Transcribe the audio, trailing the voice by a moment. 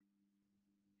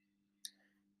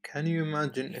Can you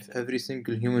imagine if every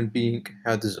single human being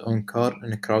had his own car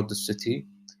in a crowded city?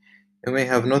 You may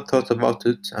have not thought about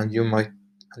it and you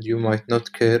might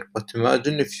not care, but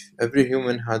imagine if every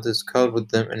human had his car with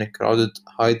them in a crowded,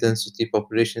 high density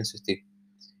population city.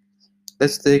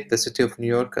 Let's take the city of New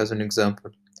York as an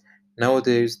example.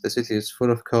 Nowadays, the city is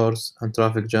full of cars and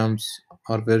traffic jams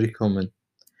are very common.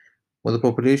 With a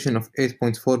population of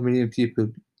 8.4 million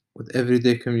people with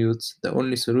everyday commutes, the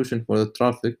only solution for the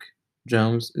traffic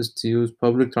jams is to use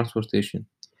public transportation.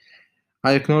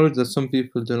 I acknowledge that some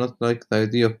people do not like the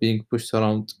idea of being pushed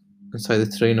around inside a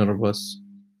train or a bus,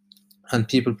 and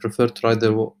people prefer to ride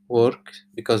their work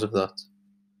because of that.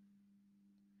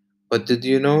 But did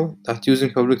you know that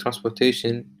using public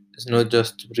transportation is not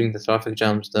just to bring the traffic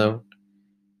jams down?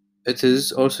 It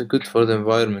is also good for the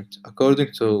environment.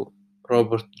 According to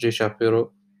Robert J.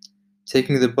 Shapiro,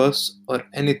 taking the bus or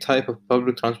any type of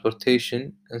public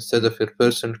transportation instead of your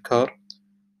personal car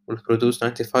will produce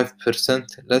 95%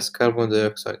 less carbon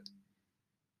dioxide.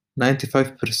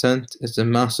 95% is a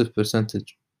massive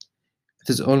percentage. It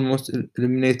is almost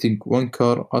eliminating one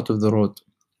car out of the road.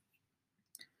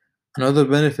 Another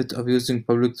benefit of using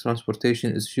public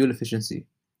transportation is fuel efficiency.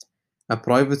 A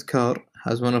private car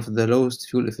has one of the lowest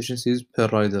fuel efficiencies per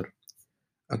rider.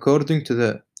 According to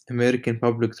the American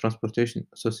Public Transportation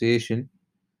Association,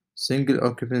 single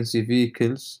occupancy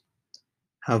vehicles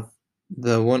have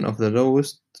the one of the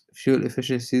lowest fuel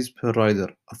efficiencies per rider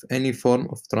of any form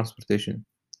of transportation.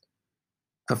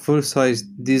 A full-sized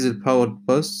diesel-powered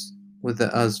bus with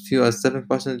as few as 7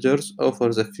 passengers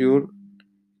offers a fuel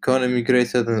economy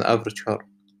greater than the average car.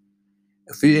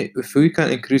 If we can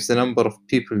increase the number of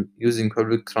people using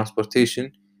public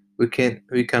transportation,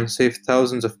 we can save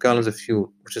thousands of gallons of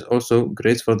fuel, which is also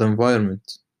great for the environment.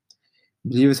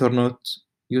 Believe it or not,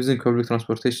 using public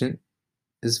transportation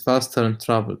is faster in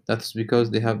travel. That is because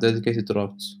they have dedicated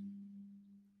routes.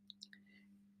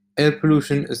 Air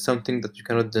pollution is something that you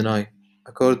cannot deny.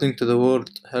 According to the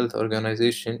World Health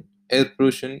Organization, air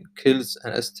pollution kills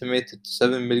an estimated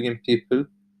 7 million people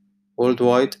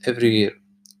worldwide every year.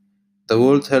 The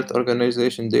World Health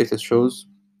Organization data shows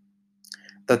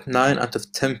that 9 out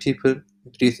of 10 people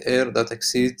breathe air that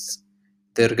exceeds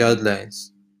their guidelines,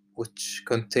 which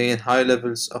contain high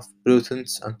levels of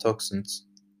pollutants and toxins.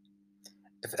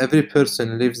 If every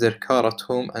person leaves their car at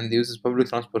home and uses public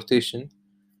transportation,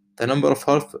 the number of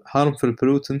harmful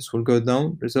pollutants will go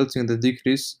down, resulting in the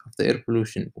decrease of the air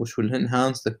pollution, which will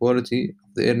enhance the quality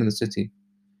of the air in the city.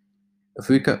 If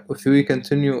we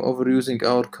continue overusing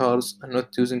our cars and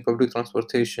not using public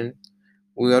transportation,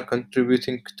 we are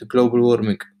contributing to global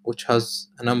warming, which has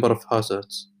a number of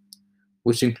hazards,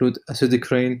 which include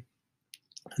acidic rain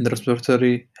and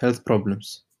respiratory health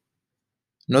problems.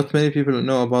 Not many people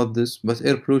know about this, but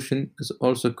air pollution is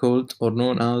also called or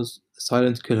known as the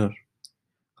silent killer,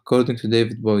 according to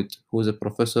David Boyd, who is a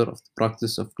professor of the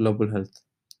practice of global health.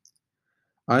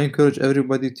 I encourage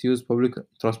everybody to use public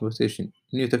transportation.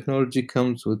 New technology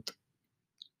comes with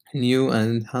new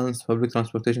and enhanced public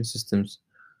transportation systems,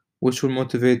 which will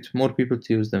motivate more people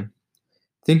to use them.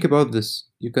 Think about this.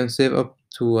 You can save up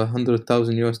to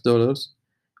 100,000 US dollars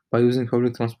by using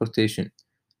public transportation.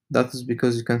 That is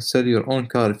because you can sell your own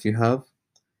car if you have,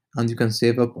 and you can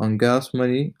save up on gas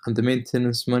money and the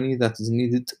maintenance money that is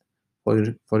needed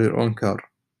for your own car,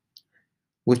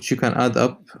 which you can add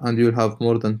up and you'll have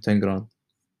more than 10 grand.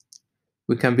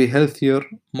 We can be healthier,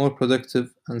 more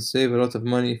productive, and save a lot of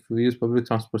money if we use public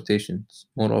transportation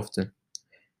more often.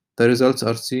 The results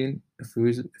are seen if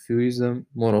we use them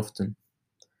more often.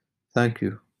 Thank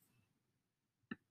you.